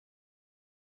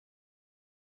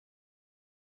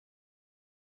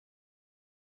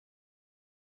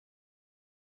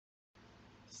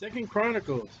2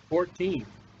 Chronicles 14.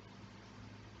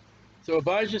 So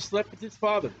Abijah slept with his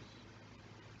fathers,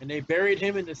 and they buried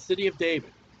him in the city of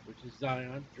David, which is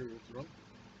Zion, Jerusalem.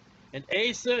 And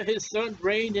Asa his son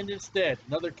reigned in his stead,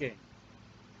 another king.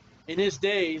 In his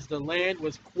days the land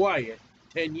was quiet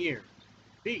 10 years,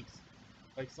 peace,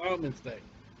 like Solomon's day.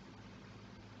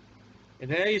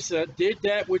 And Asa did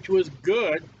that which was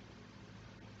good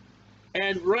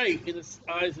and right in the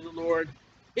eyes of the Lord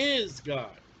his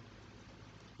God.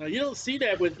 Now you don't see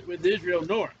that with Israel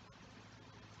north.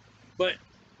 But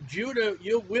Judah,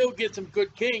 you will get some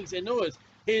good kings, and notice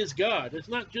his God. It's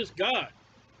not just God.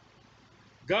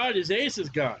 God is Asa's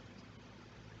God.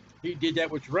 He did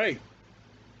that which right.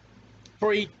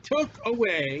 For he took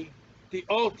away the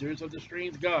altars of the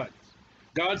strange gods.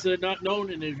 Gods that are not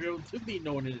known in Israel to be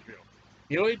known in Israel.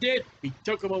 You know what he did? He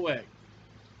took them away.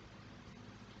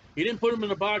 He didn't put them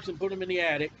in a box and put them in the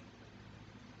attic.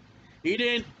 He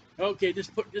didn't, okay,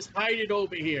 just hide it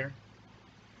over here.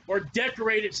 Or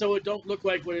decorate it so it don't look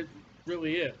like what it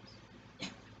really is.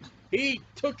 He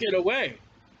took it away.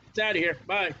 It's out of here.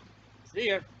 Bye. See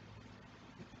ya.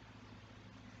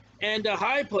 And the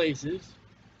high places,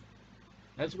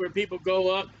 that's where people go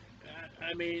up.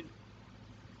 I mean,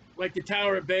 like the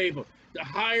Tower of Babel. The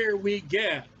higher we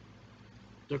get,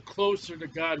 the closer to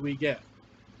God we get.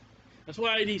 That's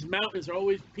why these mountains are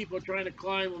always people trying to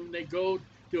climb when they go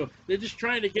to them. They're just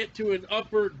trying to get to an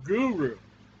upper guru.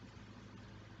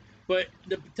 But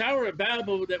the Tower of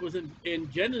Babel that was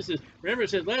in Genesis, remember, it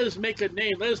said, let us make a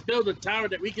name. Let us build a tower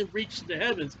that we can reach to the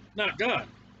heavens, not God.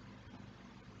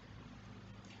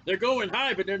 They're going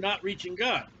high, but they're not reaching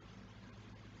God.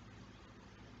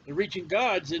 They're reaching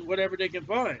gods in whatever they can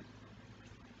find.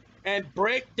 And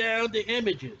break down the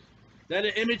images. Is that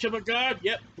an image of a god?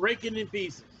 Yep, break it in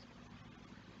pieces.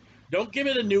 Don't give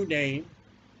it a new name.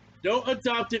 Don't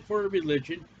adopt it for a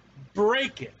religion.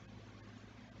 Break it.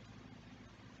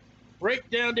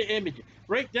 Break down the images.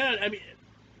 Break down,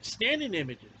 standing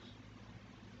images.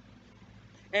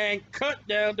 And cut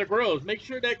down the groves. Make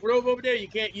sure that grove over there, you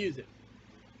can't use it.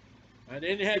 They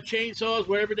didn't have chainsaws,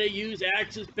 wherever they use,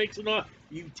 axes, picks and all.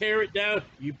 You tear it down,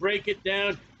 you break it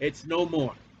down, it's no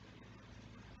more.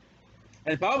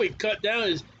 And probably cut down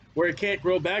is where it can't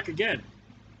grow back again.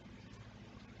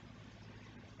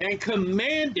 And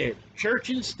commanded church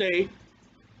and state.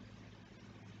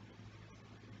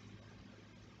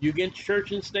 You against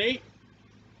church and state?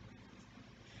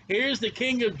 Here's the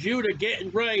king of Judah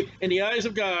getting right in the eyes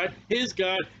of God, his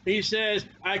God. He says,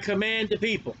 I command the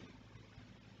people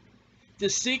to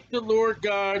seek the Lord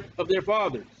God of their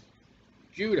fathers.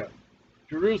 Judah,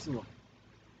 Jerusalem,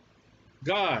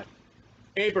 God,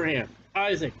 Abraham,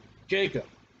 Isaac, Jacob.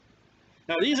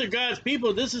 Now these are God's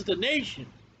people. This is the nation.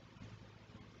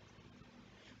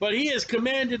 But he has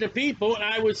commanded the people, and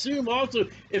I would assume also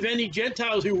if any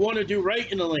Gentiles who want to do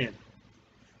right in the land,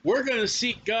 we're going to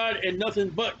seek God and nothing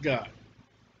but God.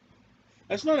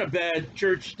 That's not a bad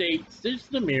church-state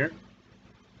system here.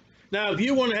 Now, if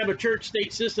you want to have a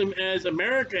church-state system as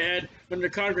America had from the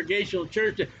Congregational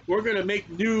Church, we're going to make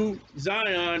new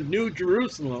Zion, new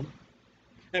Jerusalem,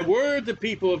 and we're the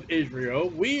people of Israel.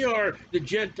 We are the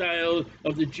Gentiles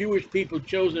of the Jewish people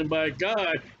chosen by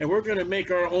God, and we're going to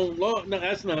make our own law. No,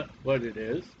 that's not what it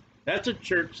is. That's a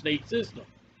church-state system.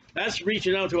 That's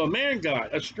reaching out to a man God,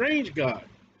 a strange God.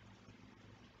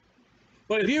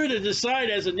 But if you were to decide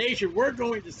as a nation, we're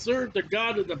going to serve the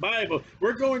God of the Bible,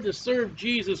 we're going to serve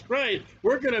Jesus Christ,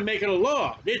 we're going to make it a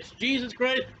law. It's Jesus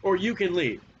Christ, or you can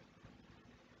leave.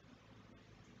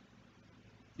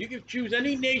 You can choose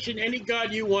any nation, any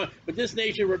God you want, but this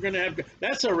nation we're going to have.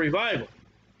 That's a revival.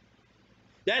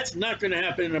 That's not going to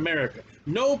happen in America.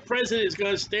 No president is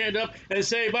going to stand up and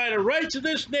say, by the rights of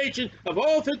this nation, of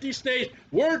all 50 states,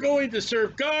 we're going to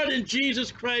serve God and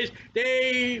Jesus Christ.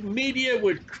 Media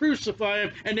would crucify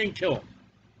him and then kill him.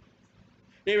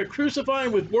 They would crucify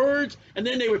him with words, and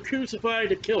then they would crucify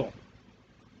to kill him.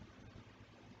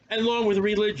 And along with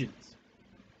religions.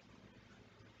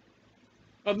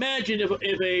 Imagine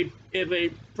if a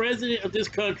president of this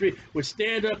country would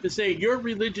stand up and say, your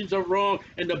religions are wrong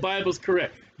and the Bible's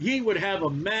correct. He would have a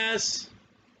mass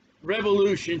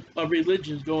revolution of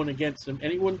religions going against him.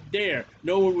 Anyone dare.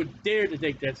 No one would dare to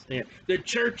take that stand. The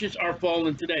churches are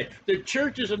falling today. The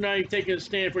churches are not even taking a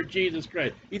stand for Jesus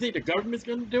Christ. You think the government's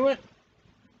going to do it?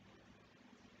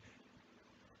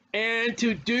 And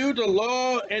to do the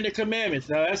law and the commandments.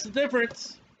 Now that's the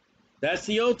difference. That's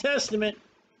the Old Testament.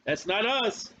 That's not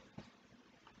us.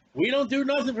 We don't do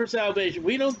nothing for salvation.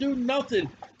 We don't do nothing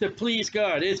to please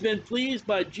God. It's been pleased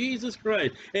by Jesus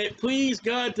Christ. It pleased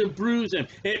God to bruise him.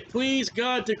 It pleased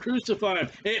God to crucify him.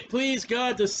 It pleased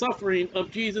God the suffering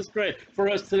of Jesus Christ for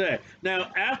us today.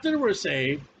 Now, after we're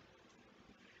saved,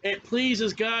 it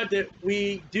pleases God that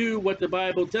we do what the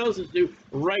Bible tells us to do,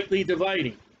 rightly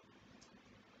dividing.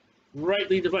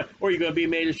 Rightly divide, or you're going to be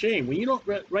made ashamed. When you don't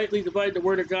rightly divide the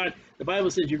word of God, the Bible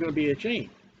says you're going to be ashamed.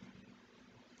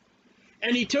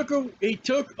 And he took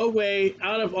away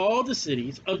out of all the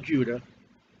cities of Judah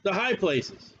the high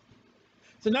places.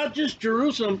 So not just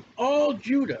Jerusalem, all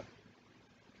Judah.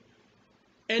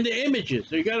 And the images.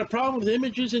 So you got a problem with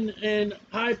images and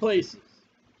high places.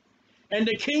 And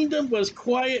the kingdom was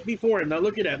quiet before him. Now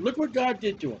look at that. Look what God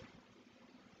did to him.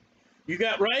 You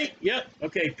got right? Yep.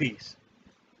 Okay, peace.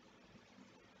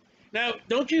 Now,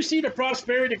 don't you see the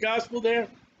prosperity gospel there?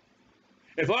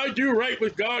 If I do right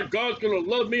with God, God's going to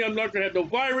love me. I'm not going to have no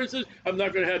viruses. I'm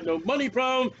not going to have no money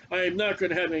problems. I am not going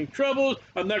to have any troubles.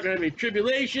 I'm not going to have any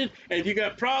tribulation. And if you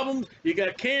got problems, you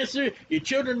got cancer, your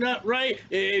children are not right,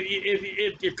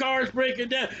 if your car is breaking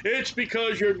down, it's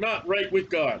because you're not right with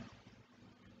God.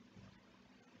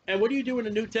 And what do you do in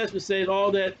the New Testament saying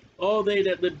all they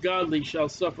that live godly shall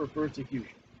suffer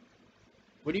persecution?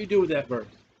 What do you do with that verse?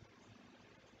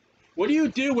 What do you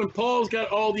do when Paul's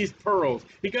got all these pearls?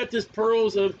 He got this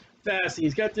pearls of fasting.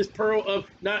 He's got this pearl of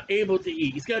not able to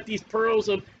eat. He's got these pearls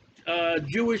of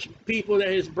Jewish people that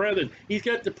his brethren. He's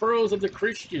got the pearls of the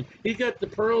Christian. He's got the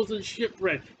pearls of the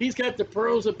shipwreck. He's got the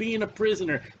pearls of being a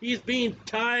prisoner. He's being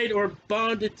tied or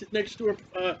bonded next to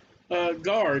a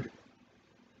guard.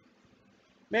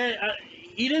 Man,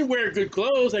 he didn't wear good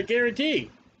clothes, I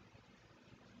guarantee.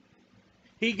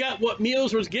 He got what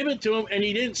meals was given to him, and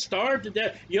he didn't starve to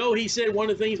death. He said one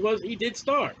of the things was he did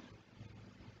starve.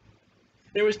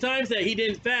 There was times that he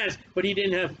didn't fast, but he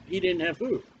didn't have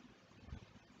food.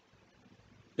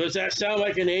 Does that sound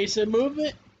like an Asa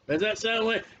movement? Does that sound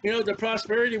like the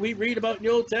prosperity we read about in the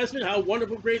Old Testament? How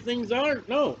wonderful, great things are?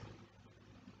 No.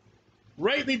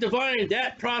 Rightly dividing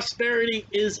that prosperity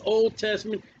is Old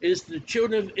Testament, is the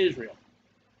children of Israel.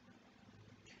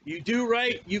 You do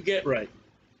right, you get right.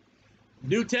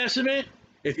 New Testament,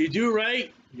 if you do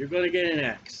right, you're going to get an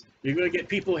axe. You're going to get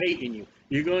people hating you.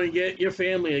 You're going to get your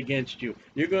family against you.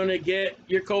 You're going to get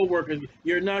your co-workers.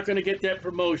 You're not going to get that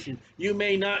promotion. You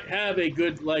may not have a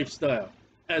good lifestyle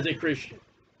as a Christian.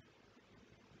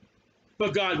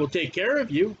 But God will take care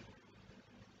of you.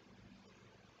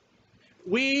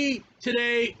 We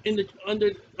today, under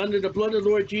the blood of the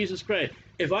Lord Jesus Christ,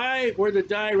 if I were to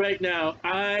die right now,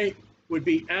 I would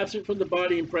be absent from the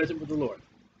body and present with the Lord.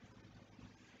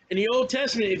 In the Old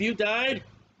Testament, if you died,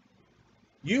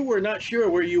 you were not sure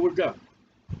where you would go.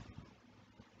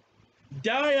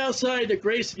 Die outside the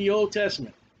grace of the Old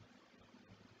Testament,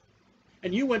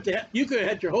 and you could have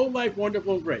had your whole life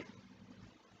wonderful and great.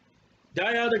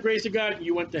 Die out of the grace of God, and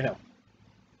you went to hell.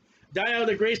 Die out of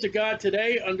the grace of God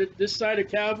today, under this side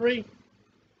of Calvary,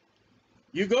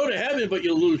 you go to heaven, but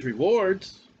you'll lose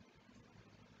rewards.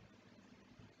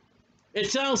 It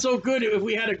sounds so good if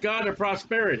we had a God of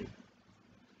prosperity.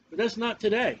 But that's not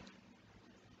today.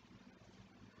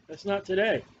 That's not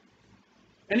today.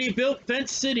 And he built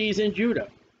fenced cities in Judah.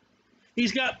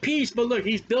 He's got peace, but look,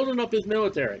 he's building up his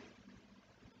military.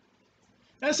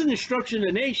 That's an instruction to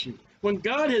the nation. When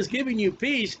God has given you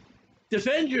peace,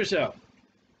 defend yourself.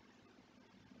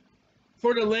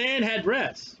 For the land had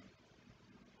rest.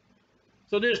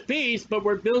 So there's peace, but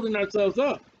we're building ourselves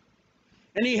up.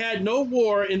 And he had no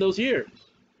war in those years,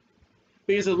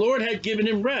 because the Lord had given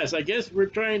him rest. I guess we're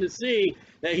trying to see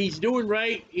that he's doing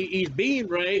right, he's being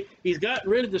right, he's gotten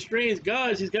rid of the strange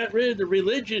gods, he's gotten rid of the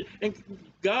religion, and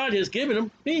God has given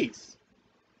him peace.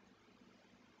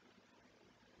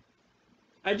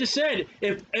 I just said,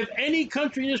 if any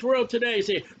country in this world today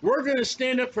say, we're going to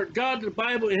stand up for God, the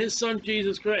Bible, and his son,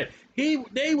 Jesus Christ,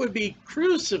 they would be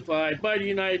crucified by the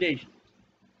United Nations.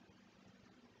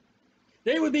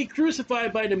 They would be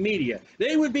crucified by the media.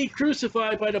 They would be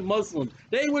crucified by the Muslims.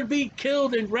 They would be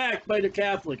killed and racked by the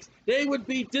Catholics. They would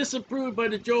be disapproved by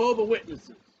the Jehovah's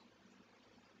Witnesses.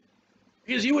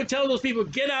 Because you would tell those people,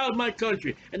 get out of my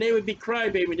country, and they would be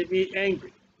crybaby, they'd be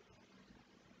angry.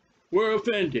 We're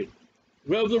offended.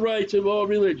 We have the rights of all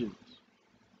religions.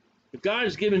 But God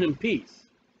has given him peace.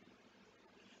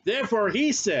 Therefore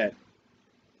he said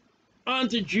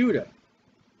unto Judah,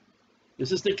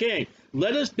 this is the king,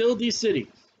 let us build these cities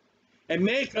and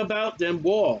make about them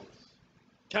walls,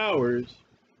 towers,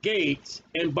 gates,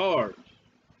 and bars,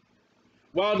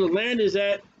 while the land is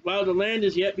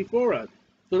yet before us.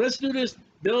 So let's do this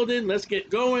building, let's get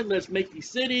going, let's make these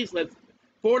cities, let's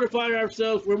fortify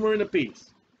ourselves when we're in a peace.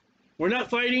 We're not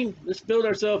fighting. Let's build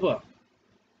ourselves up.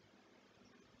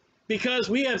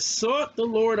 Because we have sought the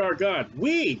Lord our God.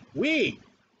 We,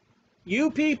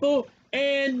 you people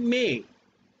and me,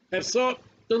 have sought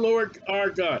the Lord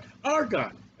our God. Our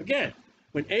God. Again,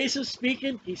 when Asa's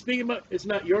speaking, he's speaking about, it's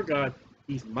not your God,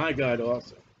 he's my God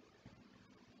also.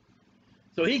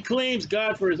 So he claims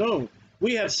God for his own.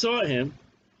 We have sought him,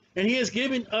 and he has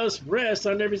given us rest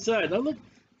on every side. Now look,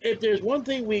 if there's one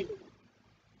thing we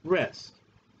rest,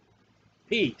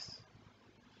 peace.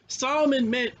 Solomon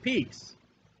meant peace.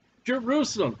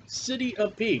 Jerusalem, city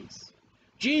of peace.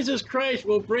 Jesus Christ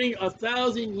will bring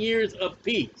 1,000 years of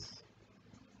peace.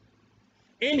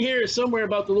 In here is somewhere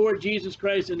about the Lord Jesus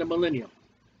Christ in the millennium,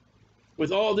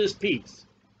 with all this peace.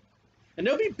 And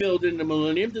they'll be building the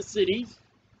millennium, the cities,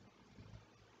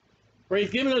 where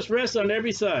he's given us rest on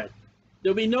every side.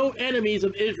 There'll be no enemies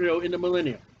of Israel in the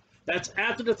millennium. That's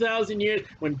after the 1,000 years,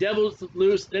 when devil's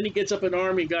loose, then he gets up an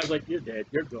army, God's like, you're dead,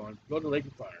 you're gone, go to the lake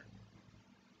of fire.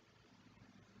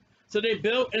 So they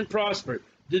built and prospered.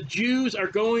 The Jews are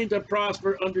going to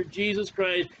prosper under Jesus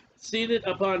Christ, seated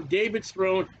upon David's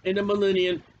throne in the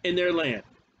millennium in their land.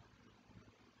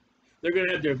 They're going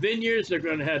to have their vineyards, they're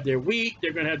going to have their wheat,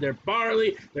 they're going to have their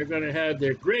barley, they're going to have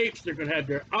their grapes, they're going to have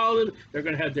their olives, they're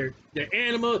going to have their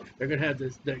animals, they're going to have the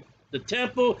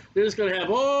temple. They're just going to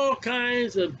have all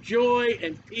kinds of joy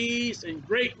and peace and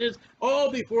greatness all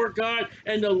before God,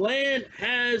 and the land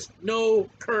has no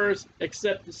curse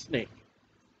except the snake.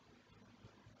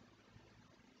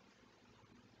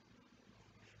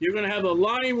 You're going to have a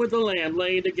lion with a lamb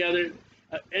laying together.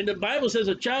 And the Bible says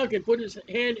a child can put his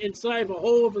hand inside the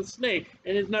hole of a snake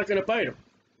and it's not going to bite him.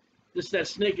 Just that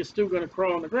snake is still going to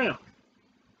crawl on the ground.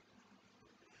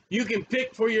 You can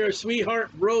pick for your sweetheart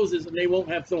roses and they won't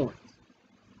have thorns.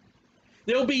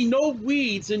 There'll be no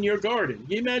weeds in your garden.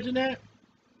 Can you imagine that?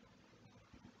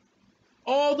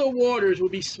 All the waters will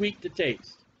be sweet to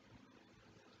taste.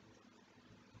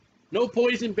 No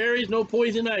poison berries, no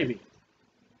poison ivy.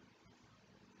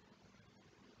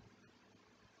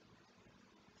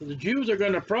 So the Jews are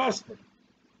going to prosper.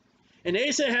 And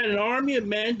Asa had an army of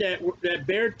men that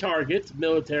bared targets,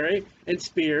 military, and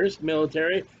spears,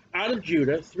 military, out of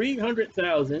Judah,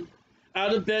 300,000,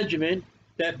 out of Benjamin,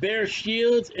 that bare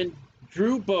shields and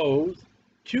drew bows,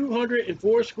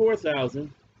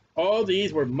 280,000. All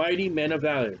these were mighty men of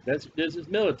valor. This is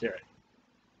military.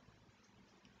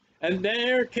 And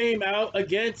there came out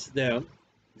against them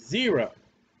Zerah,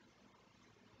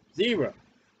 the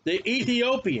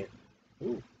Ethiopian.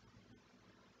 Ooh.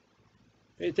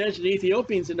 Pay attention to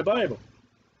Ethiopians in the Bible.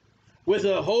 With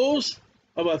a host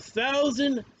of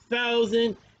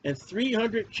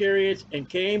 1,300 chariots, and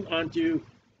came unto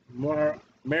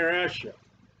Marashah.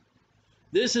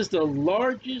 This is the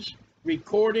largest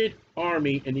recorded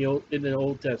army in the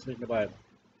Old Testament in the Bible.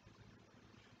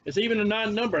 It's even a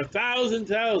non-number,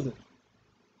 1,000.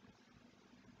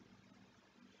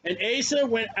 And Asa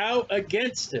went out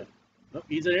against him. Oh,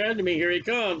 he's an enemy. Here he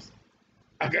comes.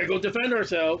 I gotta go defend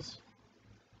ourselves.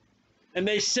 And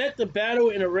they set the battle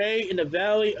in array in the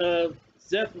valley of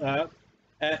Zerah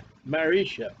at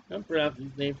Marishah. I'm pronouncing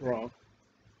his name wrong.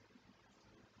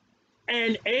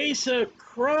 And Asa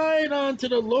cried unto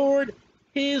the Lord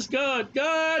his God.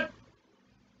 God,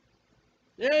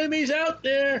 the enemy's out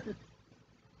there.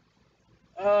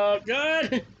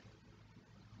 God,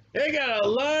 they got a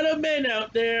lot of men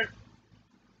out there.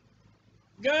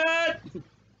 God,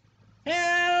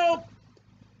 help.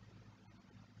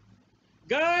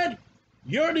 God,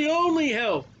 you're the only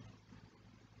help.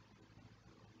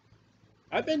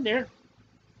 I've been there.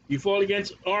 You fought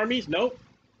against armies? Nope.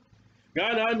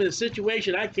 God, I'm in a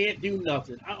situation I can't do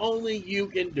nothing. Only you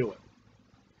can do it.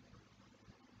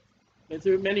 Been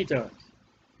through it many times.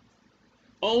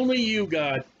 Only you,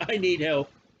 God. I need help.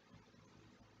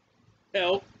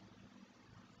 Help.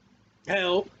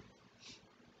 Help.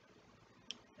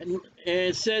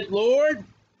 And said, Lord,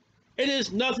 it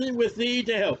is nothing with thee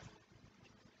to help.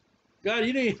 God,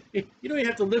 you don't even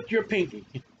have to lift your pinky.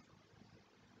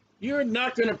 You're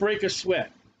not going to break a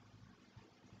sweat.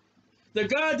 The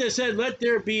God that said, let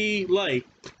there be light,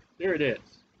 there it is.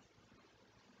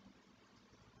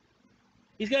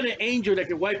 He's got an angel that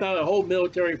can wipe out a whole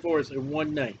military force in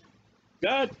one night.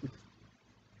 God,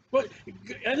 what?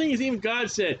 I think it's even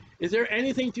God said, is there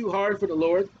anything too hard for the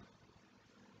Lord?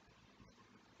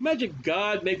 Imagine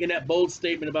God making that bold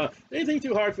statement about, anything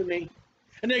too hard for me?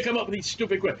 And they come up with these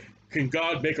stupid questions. Can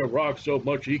God make a rock so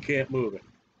much he can't move it?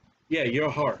 Yeah, your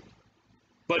heart.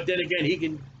 But then again,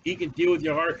 he can deal with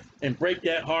your heart and break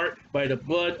that heart by the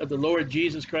blood of the Lord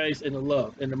Jesus Christ and the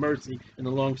love and the mercy and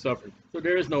the long suffering. So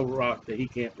there is no rock that he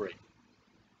can't break.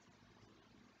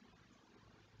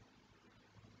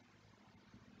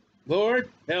 Lord,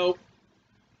 help.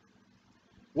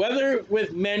 Whether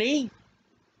with many, you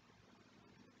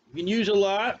can use a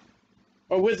lot,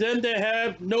 or with them that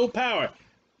have no power.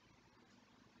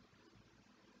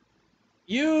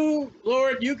 You,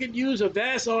 Lord, you can use a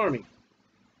vast army.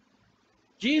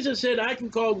 Jesus said, I can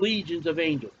call legions of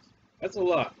angels. That's a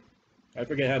lot. I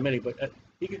forget how many, but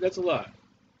that's a lot.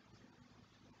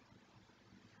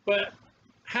 But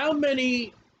how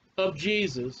many of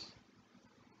Jesus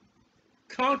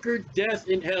conquered death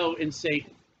and hell and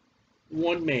Satan?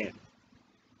 One man,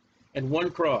 and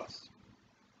one cross,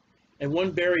 and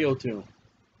one burial tomb,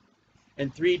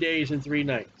 and 3 days and 3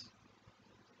 nights.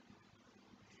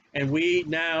 And we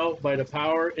now, by the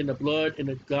power and the blood and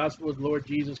the gospel of the Lord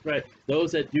Jesus Christ,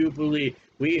 those that do believe,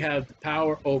 we have the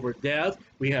power over death,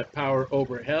 we have power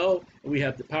over hell, and we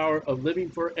have the power of living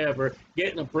forever,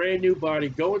 getting a brand new body,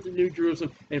 going to New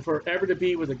Jerusalem, and forever to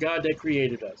be with the God that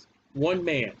created us. One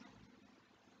man.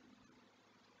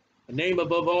 A name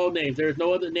above all names. There is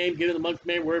no other name given amongst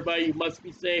men whereby you must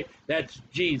be saved. That's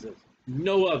Jesus.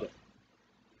 No other.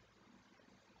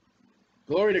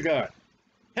 Glory to God.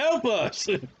 Help us.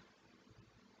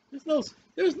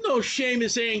 There's no shame in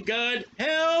saying, God,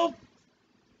 help.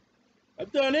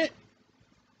 I've done it.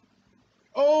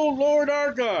 Oh, Lord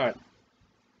our God.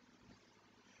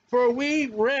 For we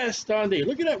rest on thee.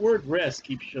 Look at that word rest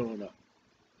keeps showing up.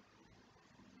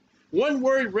 One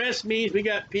word rest means we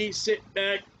got peace, sit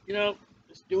back,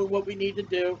 just doing what we need to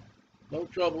do. No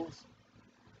troubles.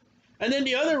 And then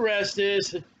the other rest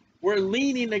is we're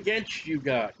leaning against you,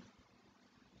 God.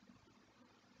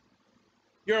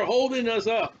 You're holding us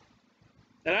up.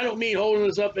 And I don't mean holding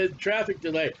us up in traffic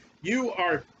delay.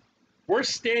 We're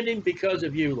standing because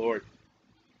of you, Lord.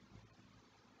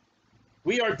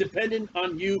 We are dependent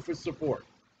on you for support.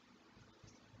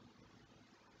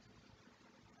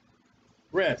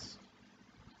 Rest.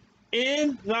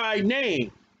 In thy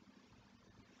name.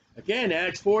 Again,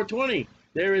 Acts 4:20.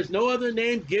 There is no other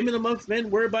name given amongst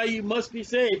men whereby you must be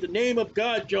saved. The name of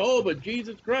God, Jehovah,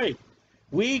 Jesus Christ.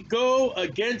 We go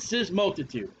against this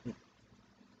multitude.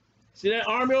 See that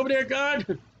army over there,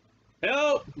 God?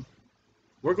 Help!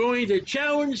 We're going to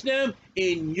challenge them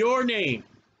in your name.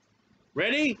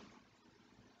 Ready?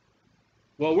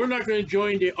 Well, we're not going to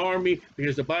join the army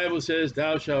because the Bible says,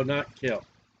 thou shalt not kill.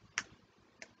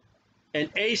 And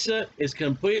Asa is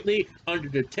completely under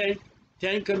the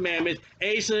Ten Commandments.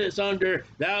 Asa is under,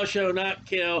 thou shalt not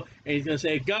kill. And he's going to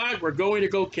say, God, we're going to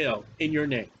go kill in your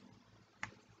name.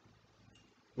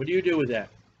 What do you do with that?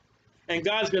 And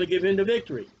God's going to give him the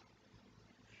victory.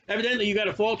 Evidently, you got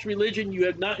a false religion, you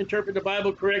have not interpreted the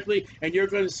Bible correctly, and you're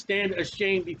going to stand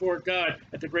ashamed before God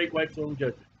at the great white throne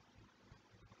judgment.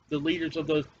 The leaders of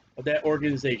that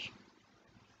organization.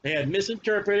 They have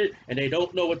misinterpreted, and they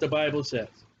don't know what the Bible says.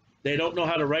 They don't know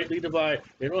how to rightly divide.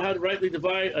 They don't know how to rightly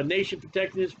divide a nation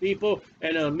protecting its people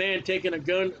and a man taking a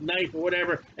gun, knife, or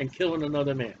whatever, and killing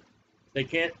another man. They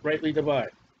can't rightly divide.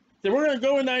 So we're going to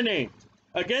go in thy name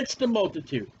against the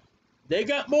multitude. They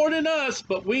got more than us,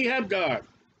 but we have God.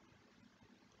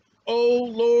 Oh,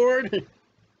 Lord.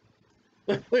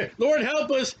 Lord,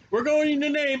 help us. We're going in the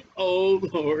name. Oh,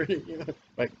 Lord.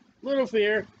 Like, little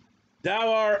fear.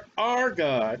 Thou art our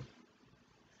God.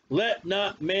 Let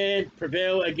not man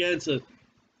prevail against us.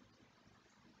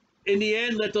 In the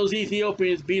end, let those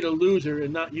Ethiopians be the loser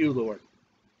and not you, Lord.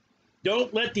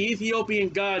 Don't let the Ethiopian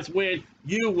gods win.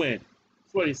 You win.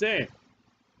 That's what he's saying.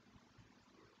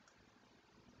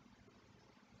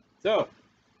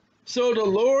 So the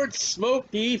Lord smote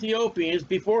the Ethiopians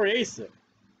before Asa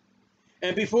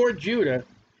and before Judah,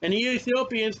 and the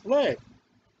Ethiopians fled.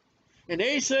 And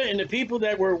Asa and the people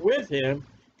that were with him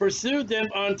pursued them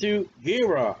unto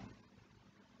Zerah.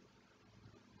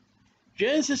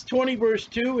 Genesis 20 verse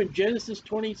 2 and Genesis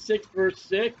 26 verse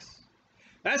 6.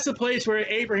 That's the place where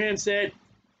Abraham said,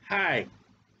 hi,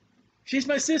 she's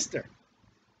my sister.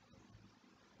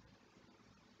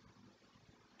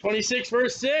 26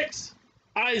 verse 6,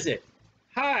 Isaac,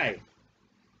 hi,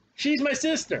 she's my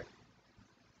sister.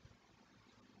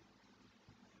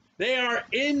 They are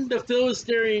in the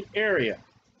Philistine area.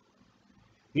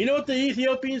 You know what the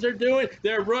Ethiopians are doing?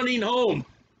 They're running home.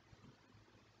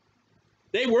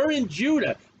 They were in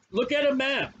Judah. Look at a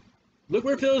map. Look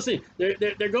where Philistine.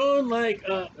 They're going like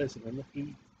listen, I'm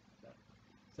looking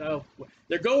south.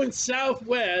 They're going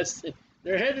southwest.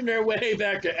 They're heading their way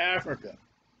back to Africa.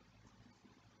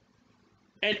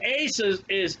 And Asa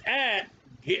is at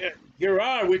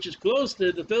Gerar, which is close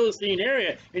to the Philistine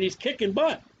area, and he's kicking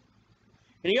butt.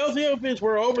 And the Ethiopians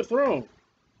were overthrown.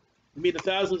 I mean, the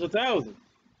thousands of thousands.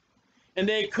 And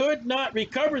they could not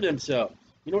recover themselves.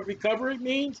 You know what recovery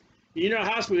means? You're in a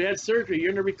hospital, you had surgery,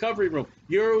 you're in a recovery room.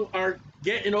 You are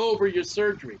getting over your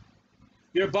surgery.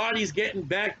 Your body's getting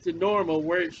back to normal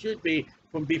where it should be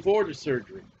from before the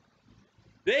surgery.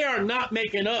 They are not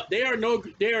making up. They are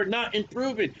not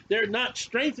improving. They're not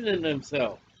strengthening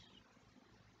themselves.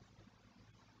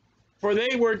 For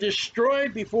they were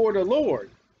destroyed before the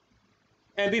Lord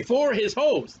and before his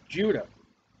host, Judah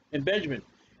and Benjamin.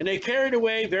 And they carried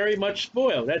away very much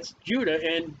spoil. That's Judah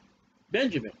and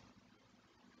Benjamin.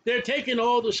 They're taking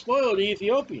all the spoil of the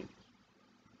Ethiopians.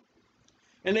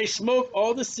 And they smote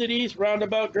all the cities round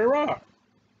about Gerar.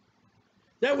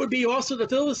 That would be also the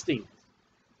Philistines.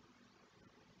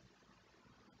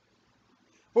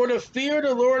 For the fear of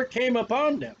the Lord came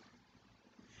upon them,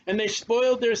 and they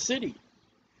spoiled their city.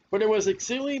 For there was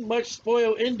exceedingly much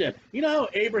spoil in them. You know how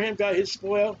Abraham got his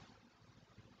spoil?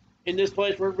 In this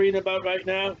place we're reading about right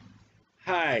now?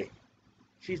 Hi,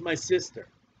 she's my sister.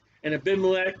 And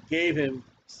Abimelech gave him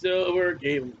silver,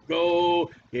 gave him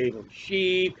gold, gave him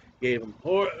sheep, gave him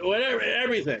horse, whatever,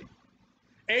 everything.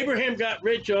 Abraham got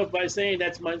rich off by saying,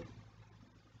 that's my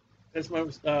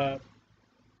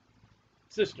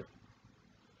sister.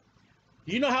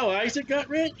 Do you know how Isaac got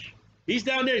rich? He's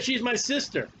down there, she's my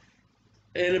sister.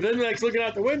 And Abimelech's looking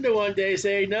out the window one day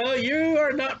saying, no, you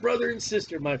are not brother and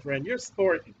sister, my friend. You're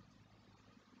sporting.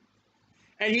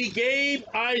 And he gave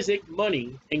Isaac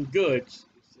money and goods,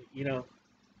 you know.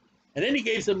 And then he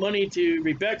gave some money to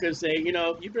Rebekah saying, you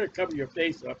know, you better cover your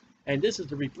face up. And this is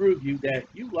to reprove you that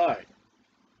you lied.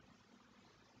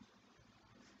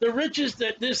 The riches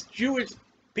that this Jewish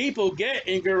people get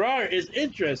in Gerar is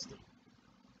interesting.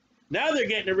 Now they're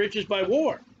getting the riches by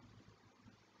war.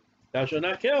 Thou shalt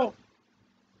not kill.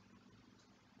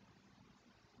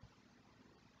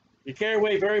 They carry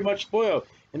away very much spoil.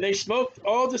 And they smote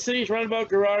all the cities round about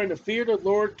Gerar, and the fear of the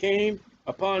Lord came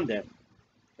upon them.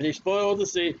 And they spoiled the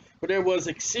city, for there was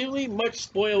exceedingly much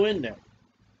spoil in them.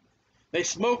 They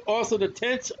smote also the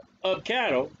tents of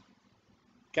cattle,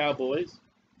 cowboys.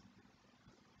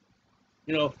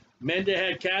 You know, men that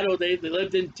had cattle, they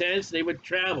lived in tents, they would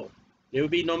travel. They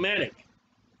would be nomadic.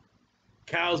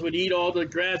 Cows would eat all the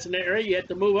grass in the area, you had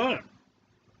to move on.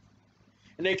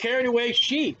 And they carried away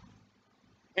sheep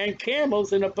and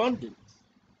camels in abundance.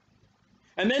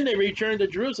 And then they returned to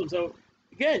Jerusalem. So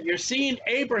again, you're seeing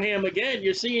Abraham again,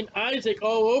 you're seeing Isaac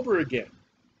all over again,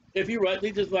 if you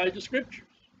rightly divide the scriptures.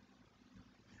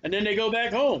 And then they go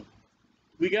back home.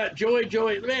 We got joy,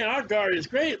 joy. Man, our God is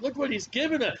great. Look what he's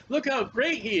given us. Look how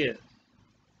great he is.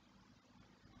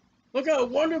 Look how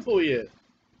wonderful he is.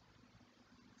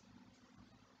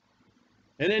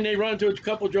 And then they run to a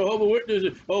couple of Jehovah's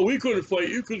Witnesses. Oh, we couldn't fight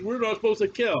you because we're not supposed to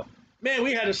kill. Man,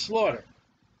 we had to slaughter.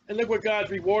 And look what God's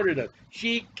rewarded us.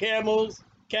 Sheep, camels,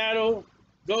 cattle,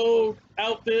 gold,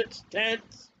 outfits,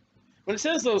 tents. When it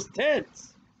says those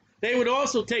tents, they would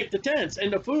also take the tents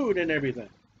and the food and everything.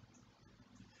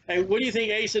 And what do you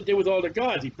think Asa did with all the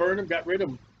gods? He burned them, got rid of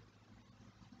them.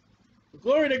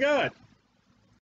 Glory to God.